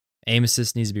Aim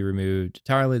assist needs to be removed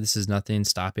entirely. This is nothing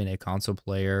stopping a console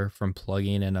player from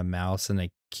plugging in a mouse and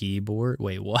a keyboard.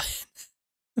 Wait, what?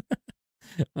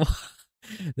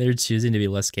 They're choosing to be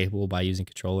less capable by using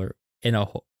controller in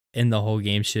the whole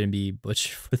game shouldn't be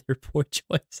butchered for their poor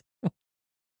choice.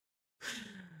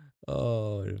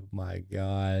 Oh my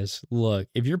gosh. Look,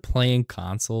 if you're playing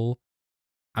console,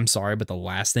 I'm sorry, but the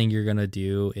last thing you're gonna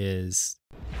do is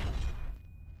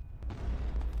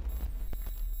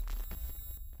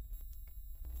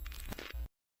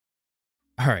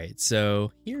all right,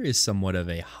 so here is somewhat of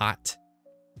a hot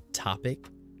topic.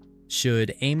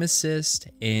 Should aim assist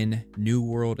in New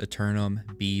World Aeternum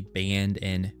be banned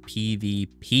in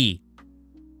PvP?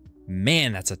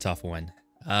 Man, that's a tough one.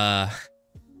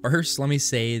 First, let me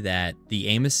say that the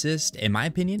aim assist, in my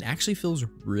opinion, actually feels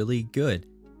really good.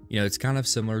 You know, it's kind of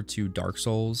similar to Dark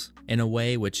Souls in a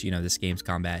way, which, you know, this game's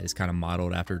combat is kind of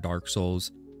modeled after Dark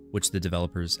Souls, which the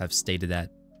developers have stated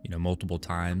that, you know, multiple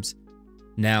times.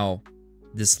 Now,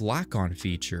 this lock-on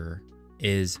feature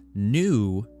is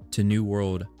new to New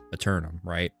World Aeternum,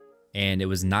 right? And it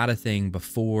was not a thing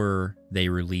before they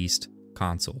released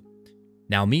console.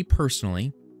 Now, me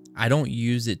personally, I don't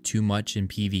use it too much in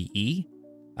PvE,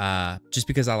 just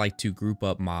because I like to group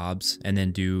up mobs and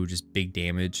then do just big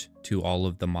damage to all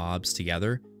of the mobs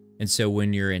together. And so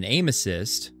when you're in aim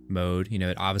assist mode, you know,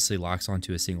 it obviously locks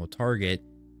onto a single target.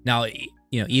 Now,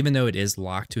 you know, even though it is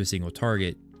locked to a single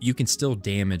target, you can still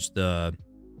damage the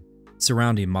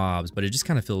surrounding mobs, but it just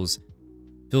kind of feels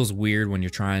weird when you're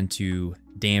trying to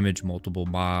damage multiple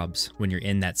mobs when you're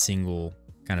in that single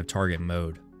kind of target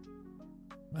mode.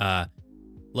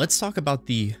 Let's talk about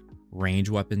the range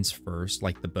weapons first,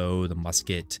 like the bow, the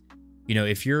musket. You know,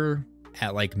 if you're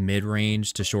at like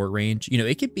mid-range to short range, you know,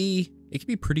 it could be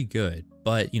pretty good.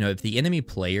 But, you know, if the enemy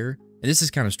player, and this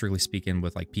is kind of strictly speaking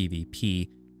with like PvP,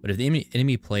 but if the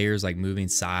enemy player is like moving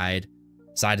side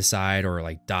to side or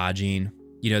like dodging,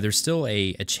 you know, there's still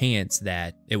a chance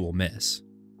that it will miss,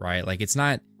 right? Like it's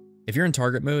not, if you're in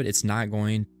target mode, it's not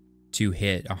going to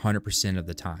hit 100% of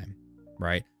the time,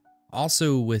 right?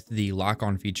 Also, with the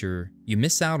lock-on feature, you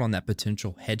miss out on that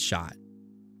potential headshot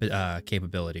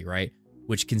capability, right?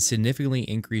 Which can significantly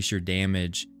increase your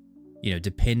damage, you know,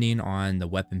 depending on the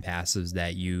weapon passives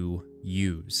that you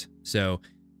use. So,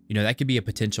 you know, that could be a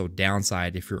potential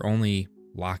downside if you're only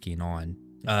locking on.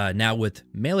 Now, with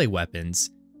melee weapons,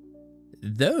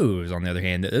 those, on the other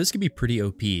hand, those could be pretty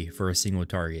OP for a single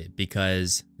target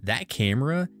because that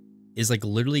camera is like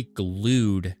literally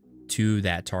glued to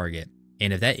that target.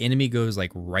 And if that enemy goes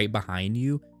like right behind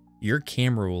you, your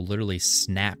camera will literally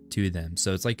snap to them.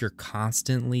 So it's like you're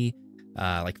constantly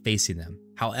like facing them.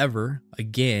 However,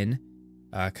 again,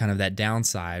 kind of that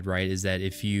downside, right, is that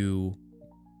if you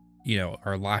know,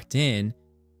 are locked in,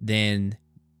 then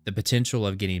the potential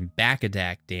of getting back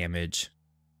attack damage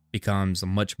becomes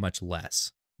much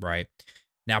less, right?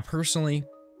 Now, personally,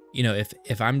 you know,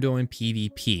 if I'm doing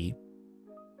PvP,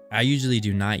 I usually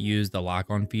do not use the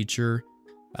lock-on feature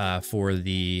for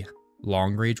the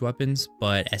long range weapons,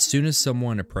 but as soon as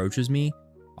someone approaches me,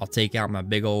 I'll take out my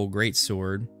big old great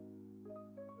sword,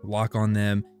 lock on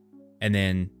them, and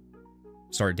then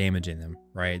start damaging them,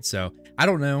 right? So I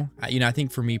don't know, you know, I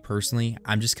think for me personally,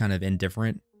 I'm just kind of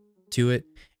indifferent to it.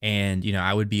 And, you know,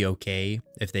 I would be okay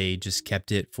if they just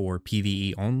kept it for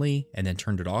PvE only and then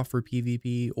turned it off for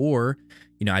PvP, or,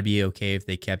 you know, I'd be okay if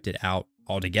they kept it out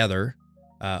altogether,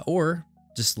 or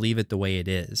just leave it the way it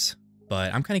is.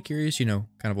 But I'm kind of curious, you know,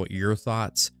 kind of what your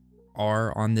thoughts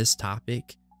are on this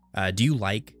topic. Do you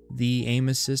like the aim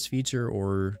assist feature,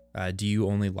 or do you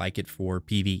only like it for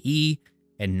PvE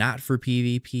and not for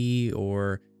PvP,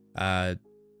 or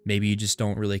maybe you just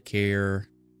don't really care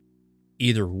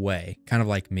either way, kind of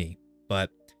like me? But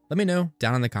let me know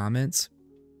down in the comments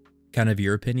kind of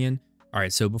your opinion. All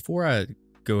right, so before I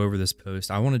go over this post,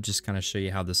 I want to just kind of show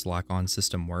you how this lock-on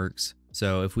system works.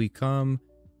 So if we come,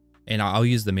 and I'll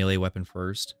use the melee weapon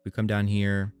first. We come down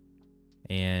here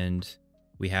and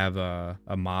we have a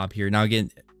mob here. Now again,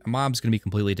 a mob's gonna be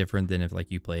completely different than if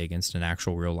like you play against an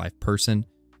actual real life person.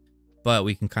 But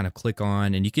we can kind of click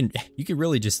on, and you can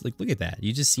really just like look at that.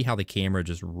 You just see how the camera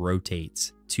just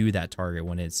rotates to that target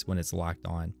when it's locked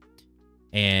on.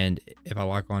 And if I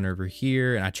lock on over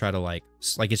here and I try to like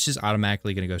it's just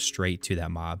automatically gonna go straight to that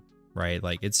mob, right?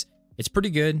 Like it's pretty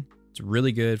good. It's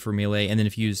really good for melee. And then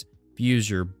if you use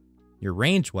your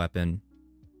ranged weapon,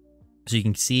 so you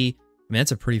can see, I mean,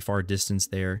 that's a pretty far distance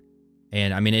there.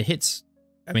 And I mean, it hits,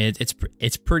 I mean,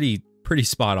 it's pretty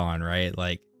spot on, right?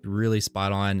 Like really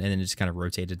spot on. And then it just kind of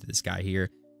rotated to this guy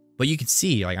here. But you can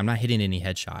see, like, I'm not hitting any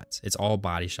headshots. It's all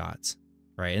body shots,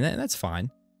 right? And that's fine.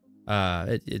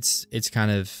 It's kind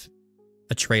of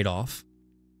a trade-off,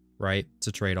 right? It's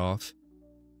a trade-off.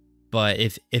 But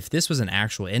if this was an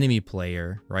actual enemy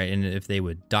player, right, and if they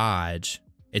would dodge,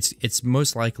 it's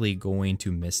most likely going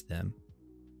to miss them.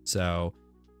 So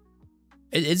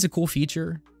it's a cool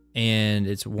feature, and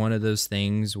it's one of those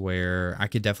things where I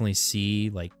could definitely see,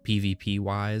 like, PvP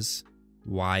wise,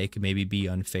 why it could maybe be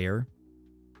unfair.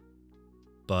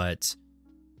 But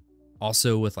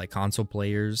also with like console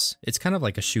players, it's kind of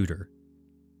like a shooter,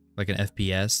 like an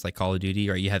FPS, like Call of Duty,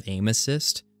 or you have aim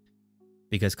assist,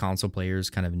 because console players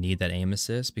kind of need that aim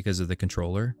assist because of the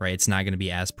controller, right? It's not going to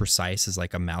be as precise as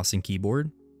like a mouse and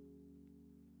keyboard.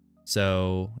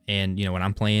 So, and you know, when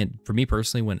I'm playing, for me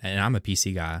personally, and I'm a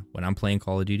PC guy, when I'm playing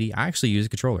Call of Duty, I actually use a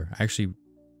controller. I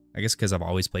guess because I've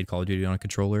always played Call of Duty on a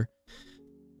controller.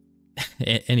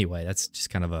 Anyway, that's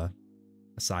just kind of a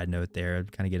side note there. I'm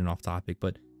kind of getting off topic,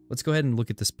 but let's go ahead and look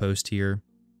at this post here.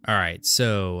 All right,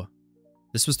 so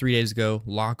this was 3 days ago.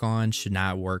 Lock-on should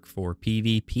not work for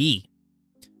PvP.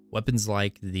 Weapons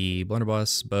like the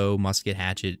blunderbuss, bow, musket,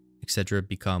 hatchet, etc.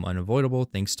 become unavoidable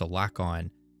thanks to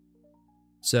lock-on.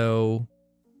 So,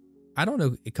 I don't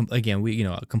know. Again,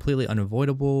 completely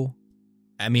unavoidable.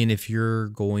 I mean, if you're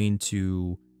going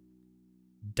to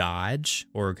dodge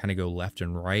or kind of go left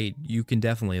and right, you can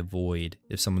definitely avoid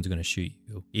if someone's going to shoot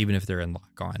you, even if they're in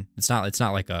lock-on. It's not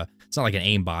like an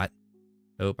aimbot.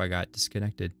 Oh, I got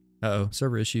disconnected. Uh-oh,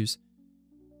 server issues.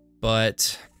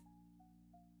 But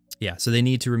yeah, so they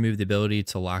need to remove the ability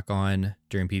to lock on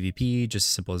during PvP, just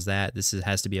as simple as that. This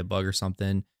has to be a bug or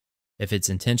something. If it's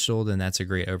intentional, then that's a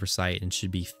great oversight and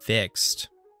should be fixed.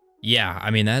 Yeah,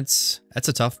 I mean, that's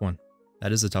a tough one.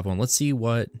 That is a tough one. Let's see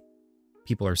what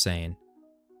people are saying.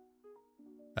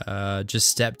 Just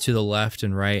step to the left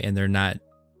and right and they're not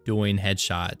doing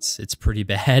headshots. It's pretty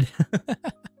bad.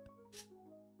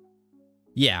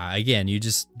 Yeah, again, you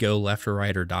just go left or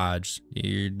right or dodge.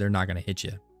 They're not going to hit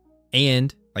you.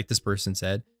 And like this person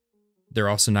said, they're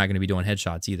also not going to be doing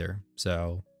headshots either.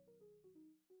 So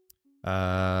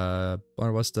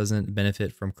blunderbuss doesn't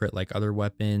benefit from crit like other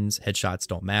weapons. Headshots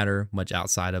don't matter much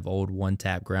outside of old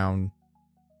one-tap group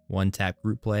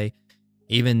play.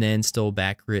 Even then, still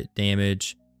back crit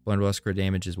damage. Blunderbuss crit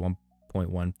damage is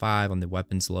 1.15 on the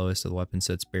weapon's lowest of the weapon,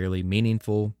 so it's barely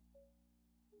meaningful.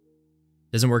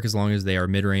 Doesn't work as long as they are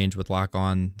mid-range with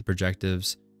lock-on. The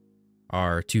projectives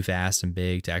are too fast and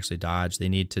big to actually dodge. They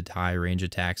need to tie range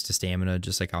attacks to stamina,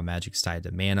 just like how magic's tied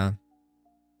to mana.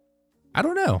 I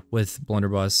don't know with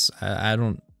blunderbuss. I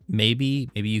don't. Maybe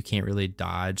you can't really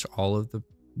dodge all of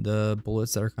the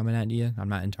bullets that are coming at you. I'm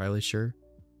not entirely sure.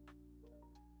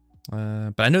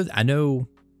 But I know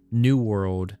New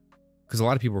World, because a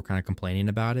lot of people were kind of complaining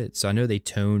about it. So I know they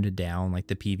toned down like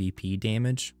the PvP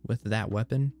damage with that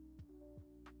weapon.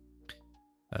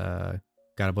 Got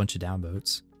a bunch of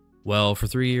downvotes. Well, for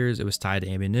 3 years, it was tied to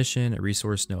ammunition, a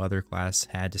resource no other class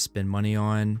had to spend money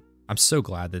on. I'm so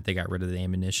glad that they got rid of the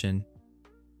ammunition.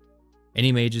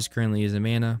 Any mages currently using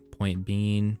mana, point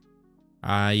being,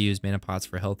 I use mana pots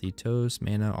for healthy toast.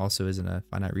 Mana also isn't a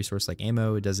finite resource like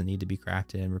ammo. It doesn't need to be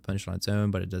crafted and replenished on its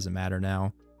own, but it doesn't matter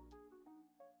now.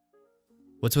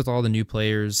 What's with all the new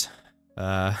players?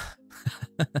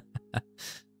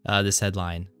 This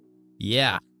headline.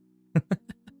 Yeah.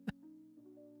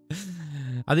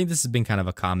 I think this has been kind of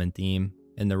a common theme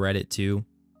in the Reddit too,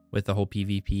 with the whole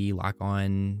PvP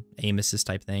lock-on aim assist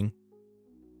type thing.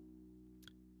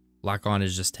 Lock-on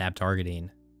is just tab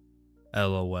targeting.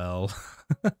 LOL.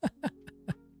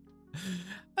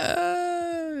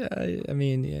 I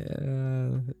mean,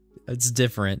 yeah, it's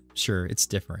different. Sure, it's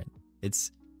different.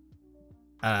 It's,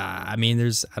 I mean,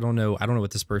 I don't know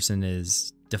what this person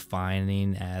is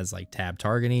defining as like tab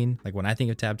targeting. Like when I think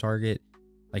of tab target,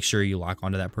 like sure, you lock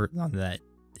onto that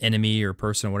enemy or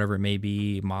person or whatever it may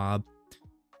be, mob,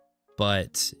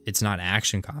 but it's not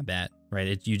action combat,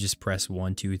 right? You just press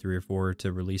 1, 2, 3, or 4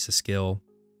 to release a skill.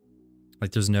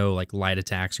 Like there's no like light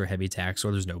attacks or heavy attacks,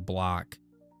 or there's no block.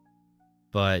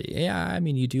 But yeah, I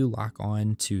mean, you do lock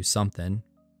on to something,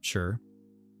 sure.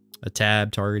 A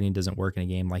tab targeting doesn't work in a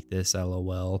game like this,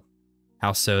 LOL.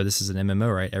 How so? This is an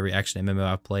MMO, right? Every action MMO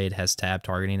I've played has tab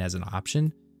targeting as an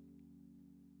option.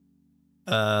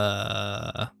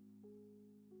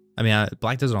 I mean,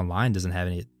 Black Desert Online doesn't have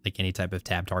any type of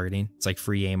tab targeting. It's like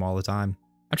free aim all the time.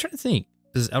 I'm trying to think.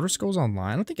 Does Elder Scrolls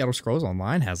Online? I don't think Elder Scrolls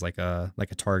Online has like a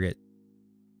target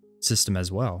system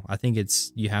as well. I think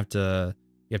it's you have to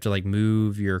like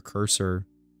move your cursor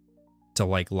to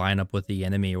like line up with the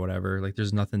enemy or whatever. Like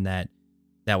there's nothing that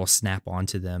will snap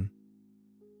onto them.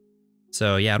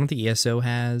 So yeah, I don't think ESO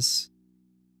has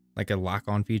like a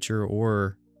lock-on feature,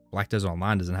 or Black Desert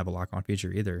Online doesn't have a lock-on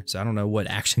feature either. So I don't know what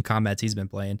action combats he's been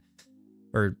playing.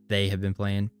 or they have been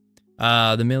playing.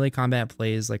 The melee combat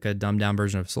plays like a dumbed down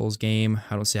version of Souls game.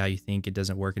 I don't see how you think it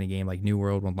doesn't work in a game like New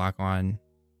World when lock on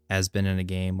has been in a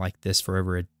game like this for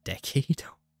over a decade.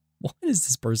 What is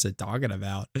this person talking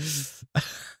about?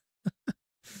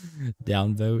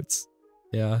 Downvotes.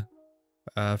 Yeah.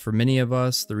 For many of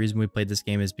us, the reason we played this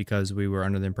game is because we were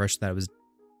under the impression that it was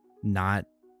not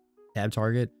tab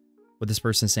target. What this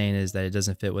person's saying is that it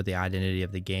doesn't fit with the identity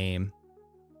of the game.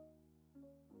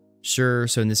 Sure,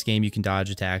 so in this game you can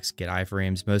dodge attacks, get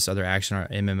iframes. Most other action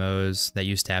MMOs that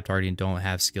use tab targeting don't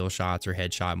have skill shots or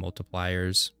headshot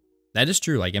multipliers. That is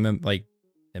true. Like like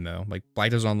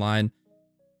Black Desert Online,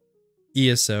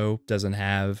 ESO doesn't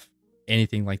have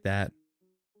anything like that.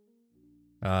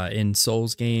 In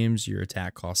Souls games, your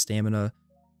attack costs stamina,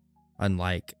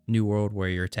 unlike New World where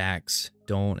your attacks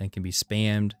don't and can be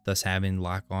spammed. Thus, having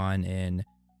lock on in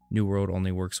New World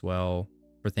only works well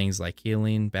for things like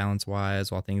healing,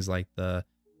 balance-wise, while things like the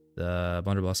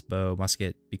blunderbuss bow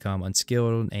musket become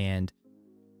unskilled and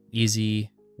easy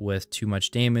with too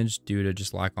much damage due to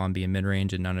just lock on being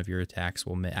mid-range and none of your attacks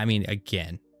will I mean,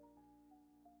 again,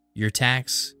 your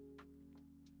attacks,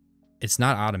 it's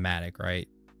not automatic, right?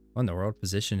 What in the world?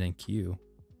 Position and Q.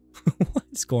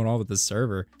 What's going on with the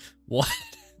server? What?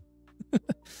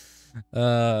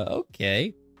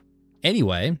 Okay.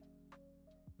 Anyway,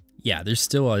 yeah, there's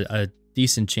still a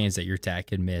decent chance that your attack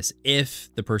can miss if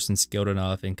the person's skilled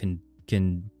enough and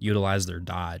can utilize their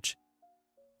dodge.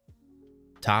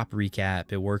 Top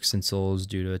recap, it works in Souls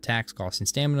due to attacks costing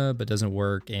stamina, but doesn't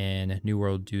work in New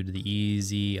World due to the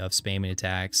easy of spamming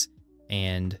attacks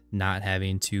and not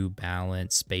having to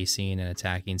balance spacing and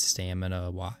attacking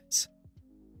stamina wise.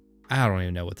 I don't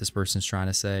even know what this person's trying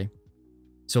to say.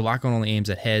 So lock-on only aims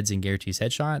at heads and guarantees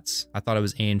headshots. I thought it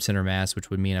was aim center mass, which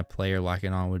would mean a player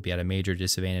locking on would be at a major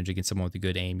disadvantage against someone with a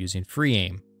good aim using free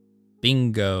aim.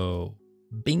 Bingo.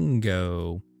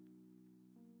 Bingo.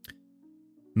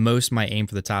 Most might aim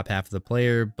for the top half of the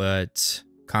player, but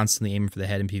constantly aiming for the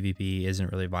head in PvP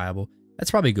isn't really viable.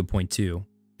 That's probably a good point too.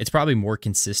 It's probably more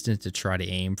consistent to try to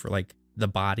aim for like the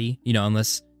body, you know,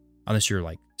 unless you're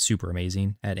like super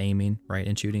amazing at aiming, right,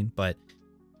 and shooting, but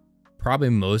probably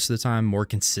most of the time, more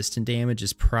consistent damage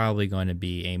is probably going to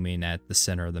be aiming at the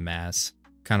center of the mass,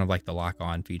 kind of like the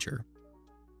lock-on feature.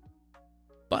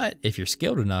 But if you're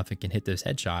skilled enough and can hit those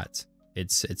headshots,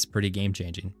 it's pretty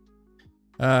game-changing.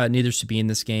 Neither should be in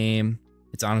this game.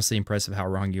 It's honestly impressive how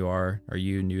wrong you are. Are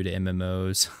you new to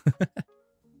MMOs?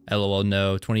 LOL,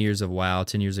 no. 20 years of WoW,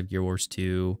 10 years of Gear Wars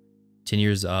 2, 10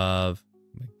 years of,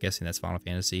 I'm guessing that's Final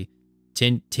Fantasy,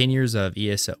 10 years of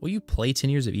ESO. Well, you play 10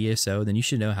 years of ESO, then you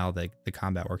should know how the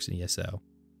combat works in ESO.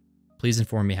 Please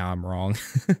inform me how I'm wrong.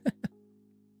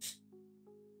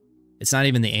 It's not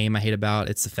even the aim I hate about,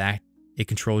 it's the fact it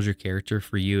controls your character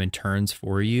for you and turns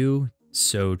for you.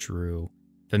 So true.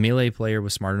 If a melee player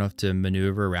was smart enough to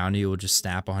maneuver around you, it will just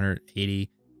snap 180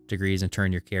 degrees and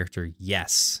turn your character.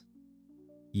 Yes.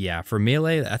 Yeah, for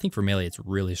melee, I think for melee it's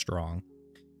really strong.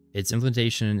 Its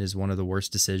implementation is one of the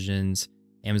worst decisions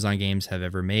Amazon games have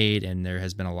ever made, and there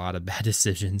has been a lot of bad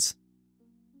decisions.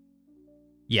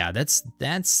 Yeah, that's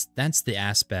the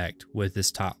aspect with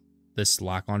this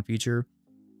lock-on feature.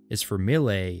 Is for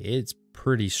melee, it's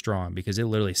pretty strong because it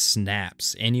literally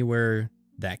snaps anywhere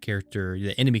that character,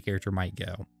 the enemy character, might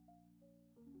go.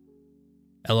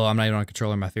 Hello, I'm not even on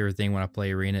controller. My favorite thing when I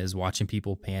play Arena is watching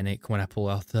people panic when I pull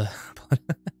out the...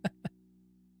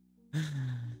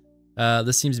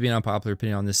 This seems to be an unpopular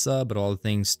opinion on this sub, but all the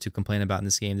things to complain about in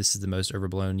this game, this is the most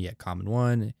overblown yet common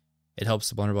one. It helps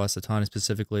the blunderbuss a ton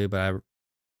specifically, but I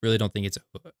really don't think it's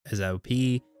as OP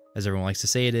as everyone likes to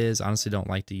say it is. Honestly, don't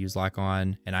like to use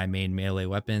lock-on, and I main melee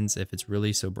weapons. If it's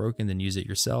really so broken, then use it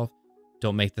yourself.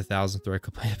 Don't make the 1,000th thread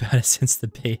complain about it since the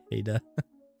beta.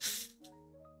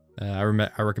 I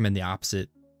recommend the opposite.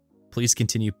 Please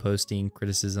continue posting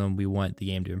criticism. We want the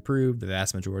game to improve. The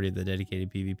vast majority of the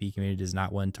dedicated PvP community does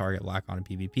not want target lock on in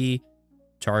PvP.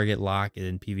 Target lock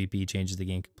in PvP changes the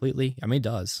game completely. I mean, it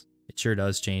does. It sure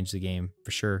does change the game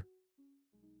for sure.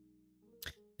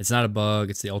 It's not a bug.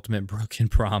 It's the ultimate broken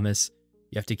promise.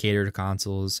 You have to cater to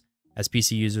consoles. As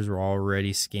PC users were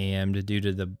already scammed due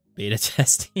to the beta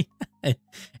testing,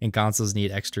 and consoles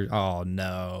need extra. Oh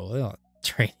no,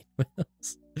 training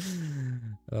wheels.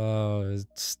 Oh,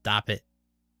 stop it.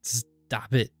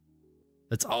 Stop it.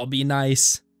 Let's all be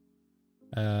nice.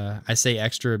 I say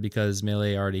extra because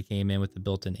melee already came in with the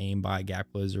built-in aimbot, gap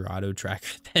closer, auto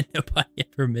tracker that nobody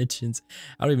ever mentions.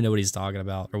 I don't even know what he's talking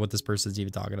about or what this person's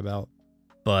even talking about.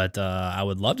 But I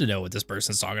would love to know what this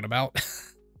person's talking about.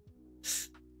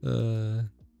 On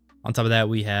top of that,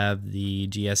 we have the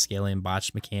GS scaling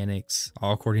botch mechanics,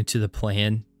 all according to the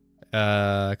plan.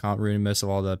 Can't ruin most of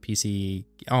all the PC.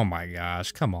 Oh my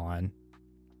gosh, come on.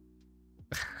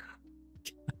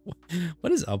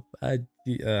 What is up? Ay,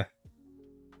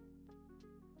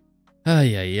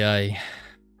 ay, ay.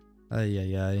 Ay,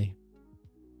 ay, ay.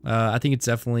 I think it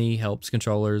definitely helps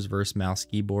controllers versus mouse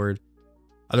keyboard.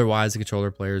 Otherwise, the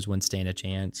controller players wouldn't stand a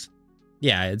chance.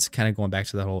 Yeah, it's kind of going back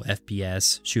to the whole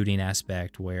FPS shooting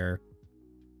aspect where,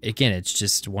 again, it's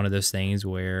just one of those things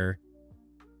where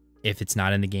if it's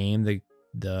not in the game, I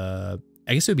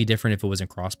guess it would be different if it wasn't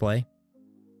crossplay.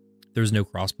 If there was no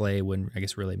crossplay, it wouldn't, I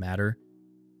guess, really matter.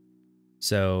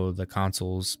 So the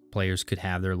consoles players could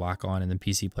have their lock on and then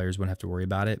PC players wouldn't have to worry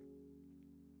about it.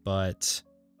 But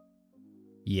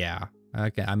yeah,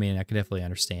 I mean, I can definitely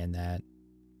understand that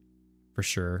for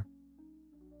sure.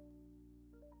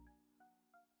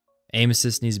 Aim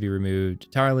assist needs to be removed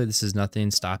entirely. This is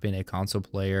nothing stopping a console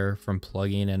player from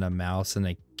plugging in a mouse and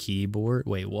a keyboard.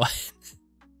 Wait, what?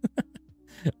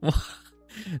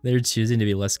 They're choosing to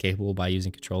be less capable by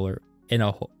using controller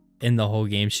in the whole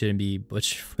game shouldn't be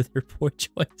butchered for their poor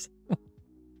choice.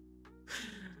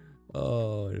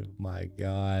 Oh my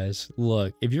gosh.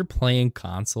 Look, if you're playing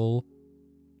console,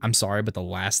 I'm sorry, but the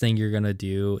last thing you're gonna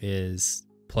do is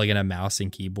plug in a mouse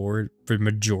and keyboard for the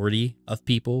majority of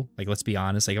people. Like, let's be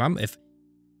honest. Like,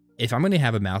 if I'm gonna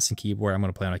have a mouse and keyboard, I'm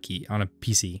gonna play on a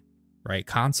PC, right?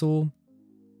 Console.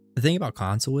 The thing about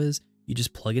console is you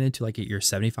just plug it into like your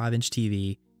 75-inch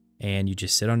TV and you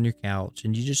just sit on your couch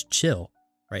and you just chill,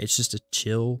 right? It's just a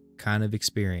chill kind of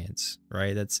experience,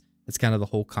 right? That's kind of the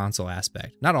whole console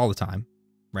aspect. Not all the time,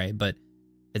 right? But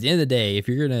at the end of the day, if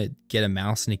you're gonna get a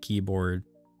mouse and a keyboard,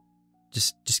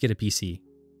 just get a PC,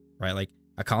 right? Like,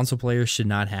 a console player should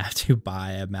not have to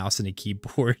buy a mouse and a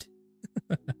keyboard.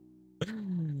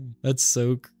 That's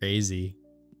so crazy.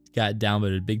 Got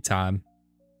downloaded big time.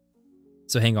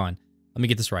 So hang on. Let me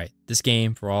get this right. This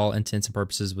game, for all intents and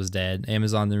purposes, was dead.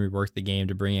 Amazon then reworked the game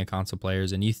to bring in console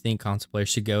players, and you think console players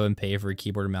should go and pay for a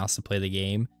keyboard and mouse to play the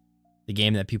game? The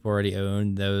game that people already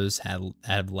own, those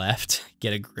have left.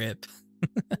 Get a grip.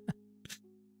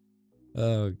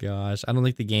 Oh gosh. I don't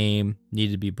think the game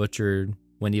needed to be butchered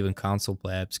when even console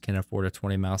plebs can afford a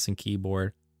 20 mouse and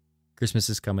keyboard. Christmas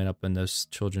is coming up and those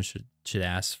children should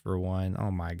ask for one. Oh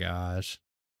my gosh.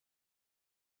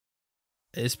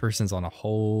 This person's on a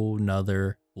whole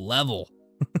nother level.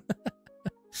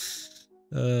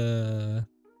 Okay.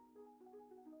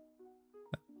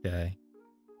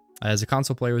 As a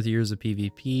console player with years of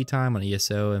PvP time on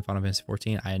ESO and Final Fantasy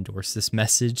 14, I endorse this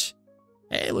message.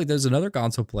 Hey, look, there's another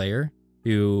console player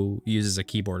who uses a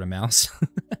keyboard and mouse.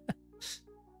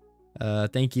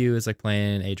 Thank you. It's like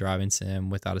playing a driving sim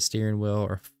without a steering wheel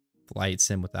or flight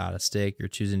sim without a stick. You're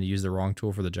choosing to use the wrong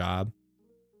tool for the job.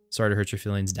 Sorry to hurt your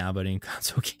feelings downloading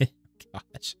console kit.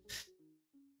 Gosh.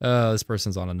 This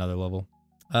person's on another level.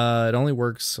 It only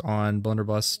works on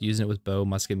blunderbuss. Using it with bow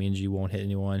musket means you won't hit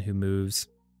anyone who moves.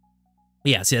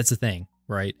 Yeah, see, that's the thing,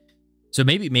 right? So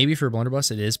maybe for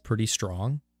blunderbuss it is pretty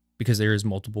strong because there is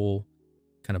multiple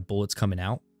kind of bullets coming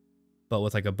out. But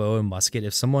with like a bow and musket,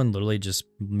 if someone literally just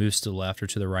moves to the left or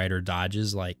to the right or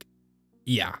dodges, like,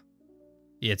 yeah,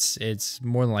 it's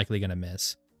more than likely gonna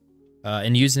miss.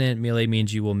 And using it melee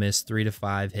means you will miss 3 to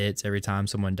 5 hits every time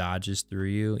someone dodges through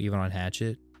you, even on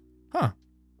hatchet. Huh.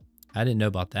 I didn't know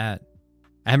about that.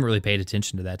 I haven't really paid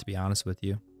attention to that, to be honest with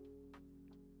you.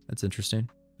 That's interesting,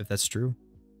 if that's true.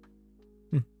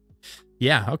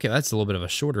 Yeah, okay, that's a little bit of a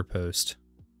shorter post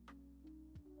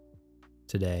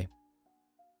today.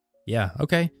 Yeah,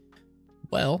 okay.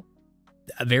 Well,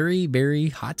 a very, very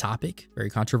hot topic, very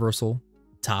controversial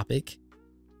topic.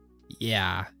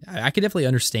 Yeah, I could definitely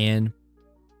understand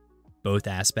both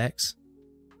aspects,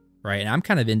 right? And I'm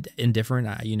kind of indifferent.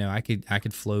 I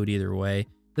could float either way. It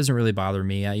doesn't really bother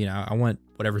me. I want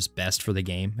whatever's best for the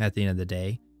game at the end of the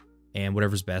day, and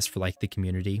whatever's best for like the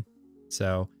community.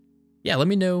 So, yeah, let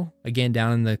me know again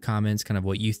down in the comments kind of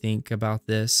what you think about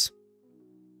this.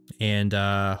 And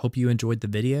hope you enjoyed the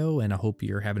video, and I hope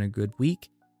you're having a good week.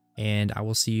 And I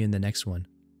will see you in the next one.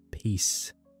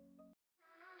 Peace.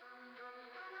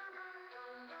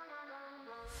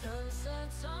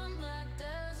 Sunsets on black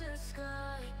desert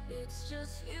sky. It's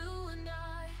just you and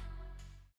I.